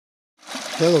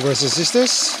Hello brothers and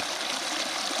sisters,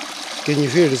 can you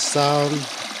hear the sound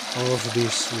of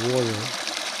this water?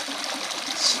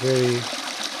 It's very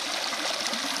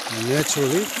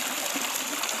naturally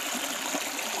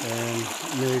and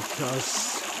make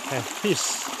us have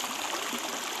peace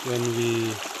when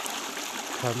we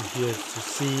come here to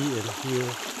see and hear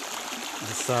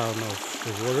the sound of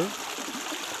the water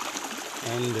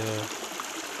and the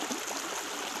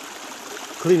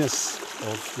cleanness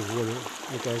of the water.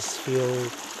 Make us feel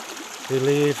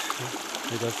relief,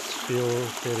 make us feel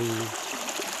very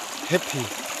happy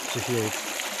to hear it.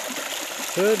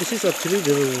 So this is actually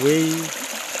the way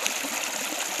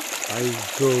I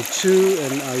go to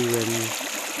and when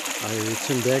I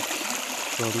return back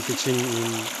from teaching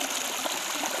in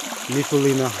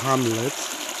Nifulinah hamlet,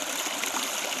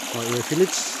 Oeue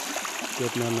village,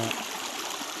 Kuatnana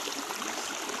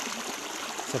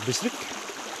sub-district.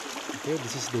 Okay,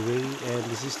 this is the way and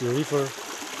this is the river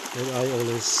that I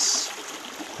always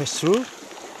pass through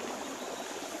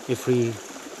every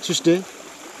Tuesday,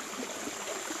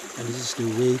 and this is the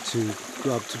way to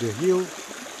go up to the hill.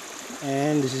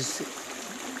 And this is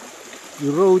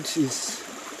the road is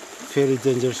very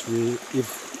dangerous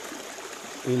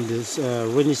if in this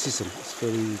rainy season. It's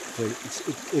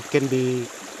it can be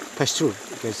passed through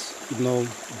because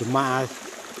the mud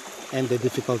and the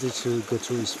difficulty to go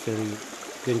through is very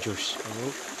dangerous.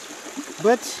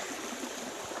 But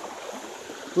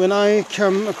when I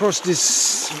come across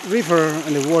this river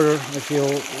and the water, I feel,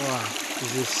 wow,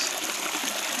 this is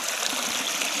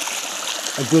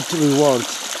a good reward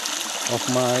of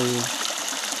my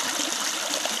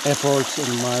efforts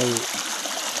and my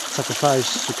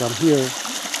sacrifice to come here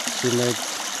to make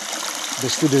the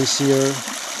students here,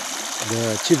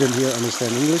 the children here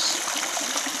understand English.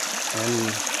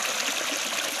 And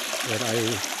when I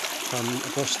come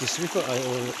across this river, I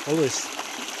always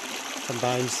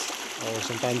sometimes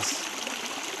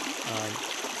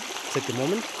take a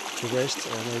moment to rest,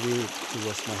 or maybe to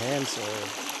wash my hands or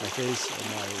my face or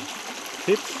my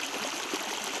feet.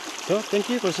 So thank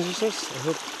you brothers and sisters. I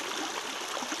hope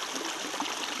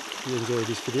you enjoy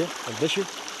this video. God bless you.